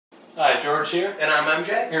Hi, George here. And I'm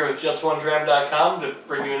MJ. Here with JustOneDram.com to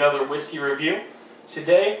bring you another whiskey review.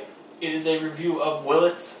 Today, it is a review of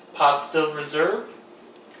Willet's Pot Still Reserve.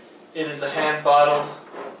 It is a hand-bottled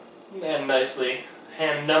and nicely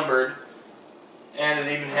hand-numbered, and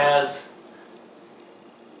it even has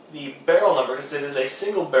the barrel number because it is a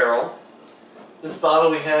single barrel. This bottle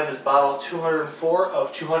we have is bottle 204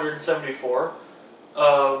 of 274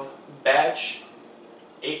 of batch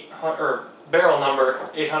 800 barrel number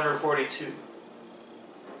 842.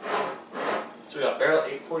 So we got barrel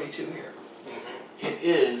 842 here. It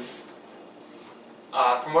is,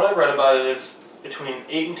 from what I read about it, is between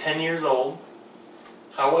 8 and 10 years old.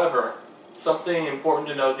 However, something important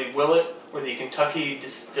to know: the Willet, or the Kentucky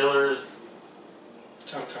Distillers,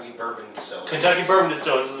 Kentucky Bourbon Distillers. Kentucky Bourbon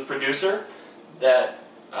Distillers is the producer. That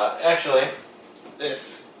actually,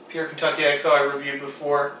 this Pure Kentucky XO I reviewed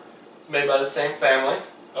before, made by the same family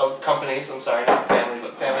of companies. I'm sorry, not family,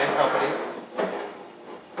 but family of companies,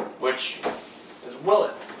 which is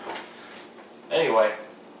Willet. Anyway,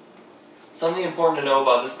 something important to know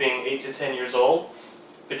about this being 8 to 10 years old: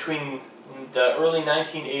 between the early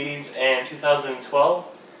 1980s and 2012,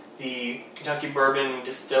 the Kentucky Bourbon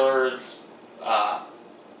Distillers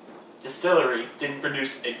distillery didn't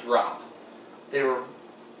produce a drop. They were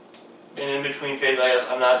in an in-between phase, I guess.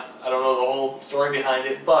 I don't know the whole story behind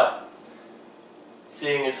it, but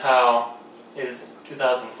seeing as how it is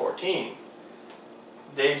 2014,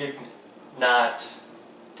 they did not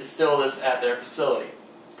distill this at their facility.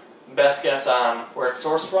 Best guess on where it's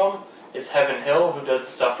sourced from is Heaven Hill, who does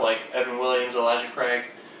stuff like Evan Williams, Elijah Craig.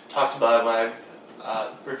 Talked about it when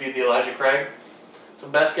I've reviewed the Elijah Craig. So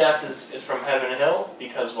best guess is from Heaven Hill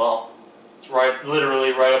because, well, it's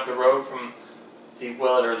literally right up the road from the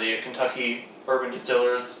Willet, or the Kentucky Bourbon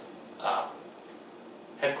Distillers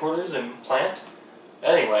headquarters and plant.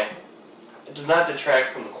 Anyway, it does not detract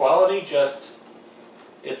from the quality, just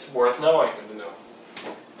it's worth knowing. Good to know.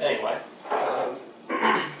 Anyway.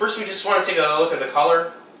 First we just want to take a look at the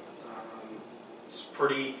color. It's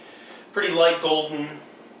pretty light golden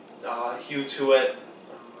hue to it.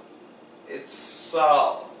 It's,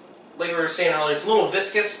 like we were saying earlier, it's a little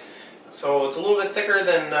viscous, so it's a little bit thicker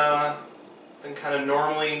than kind of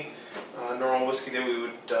normal whiskey that we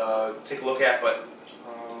would take a look at, but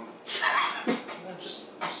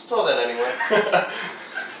just throw that anyway.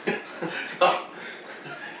 So.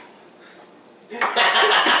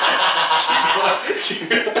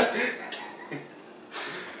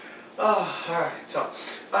 Oh, alright, so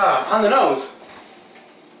on the nose.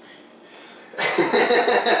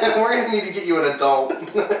 We're going to need to get you an adult. On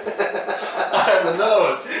the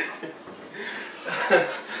nose.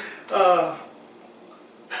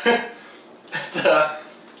 It's a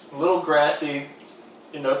little grassy,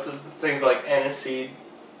 notes of things like aniseed,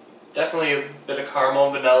 definitely a bit of caramel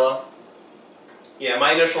and vanilla. Yeah,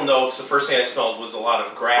 my initial notes, the first thing I smelled was a lot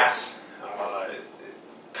of grass,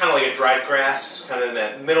 kind of like a dried grass, kind of in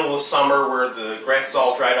that middle of the summer where the grass is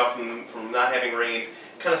all dried up from not having rained.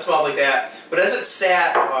 Kind of smelled like that. But as it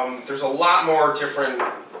sat, there's a lot more different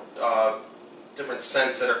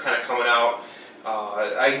scents that are kind of coming out.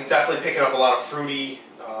 I'm definitely picking up a lot of fruity,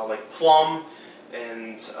 like plum,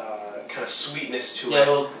 and kind of sweetness to it.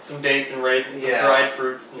 Yeah, some dates and raisins, some dried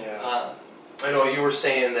fruits. Yeah. I know you were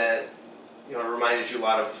saying that, it reminded you a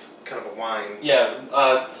lot of kind of a wine. Yeah,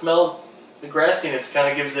 it smells, the grassiness kind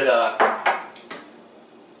of gives it a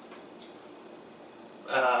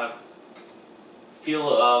feel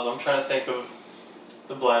of, I'm trying to think of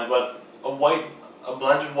the blend, but a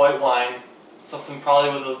blended white wine, something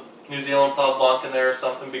probably with a New Zealand Sauv Blanc in there or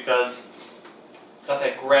something, because it's got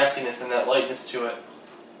that grassiness and that lightness to it,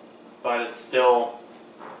 but it's still,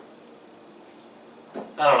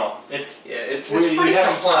 I don't know, it's pretty you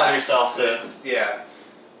have to complex. smell yourself to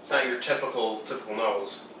it's not your typical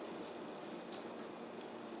nose.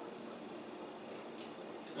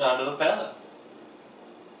 And onto the palate.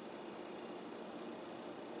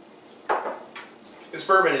 This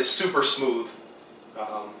bourbon is super smooth.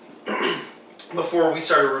 Before we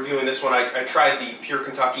started reviewing this one, I tried the Pure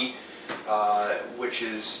Kentucky, which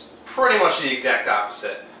is pretty much the exact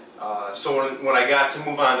opposite. So when I got to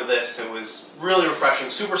move on to this, it was really refreshing,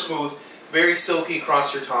 super smooth, very silky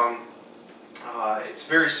across your tongue. It's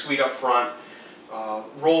very sweet up front,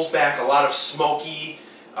 rolls back a lot of smoky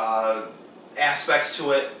aspects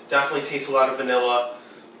to it. Definitely tastes a lot of vanilla.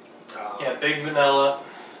 Yeah, big vanilla,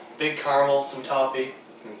 big caramel, some toffee.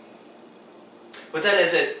 But then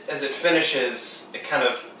as it finishes, it kind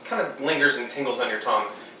of lingers and tingles on your tongue.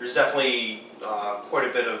 There's definitely quite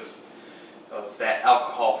a bit of that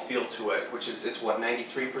alcohol feel to it, which is, it's what,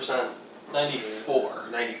 93%? 94.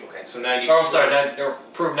 90. Okay, so 94. Oh, I'm sorry.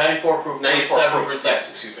 Proof 94. Proof 47%.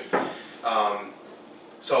 Yes, excuse me.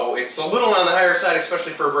 So it's a little on the higher side,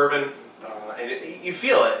 especially for a bourbon, and you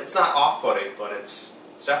feel it. It's not off-putting, but it's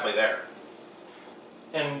definitely there.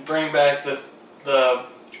 And bring back the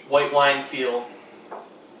white wine feel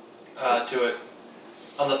to it.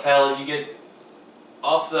 On the palate, you get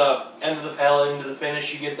off the end of the palate into the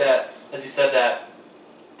finish. You get that, as you said, that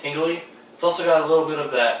tingly. It's also got a little bit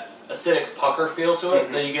of that acidic pucker feel to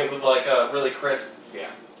it that you get with like a really crisp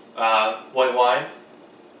white wine.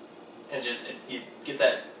 And just you get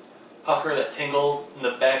that pucker, that tingle in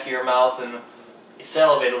the back of your mouth, and you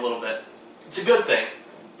salivate a little bit. It's a good thing.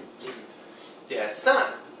 It's just it's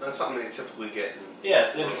not something they typically get. Yeah,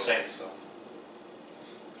 it's interesting. So.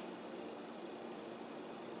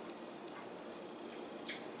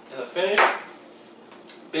 And the finish,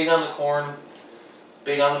 big on the corn,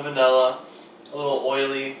 big on the vanilla, a little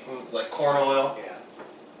oily, like corn oil. Yeah.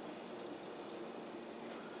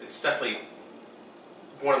 It's definitely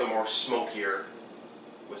one of the more smokier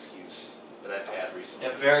whiskeys that I've had recently.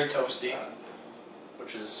 Yeah, very toasty.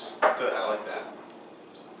 Which is good, I like that.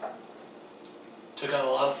 Took on a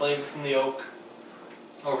lot of flavor from the oak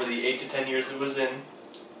over the 8 to 10 years it was in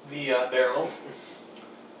the barrels.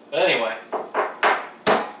 But anyway,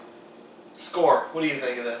 score. What do you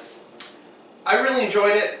think of this? I really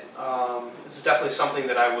enjoyed it. This is definitely something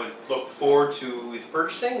that I would look forward to either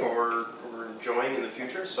purchasing or enjoying in the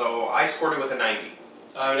future. So I scored it with a 90.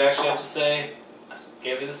 I would actually have to say I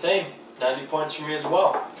gave it the same. 90 points for me as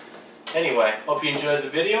well. Anyway, hope you enjoyed the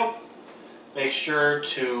video. Make sure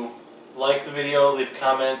to like the video, leave a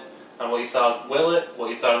comment on what you thought of Willet, what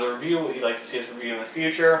you thought of the review, what you'd like to see us review in the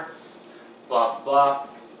future, blah blah blah.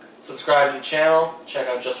 Subscribe to the channel, check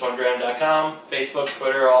out justonedram.com, Facebook,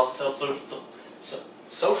 Twitter, all the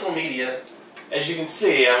social media. As you can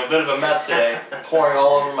see, I'm a bit of a mess today, pouring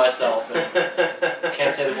all over myself, and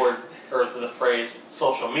can't say the word or the phrase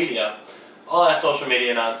social media. All that social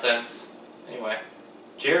media nonsense. Anyway,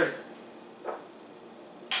 cheers.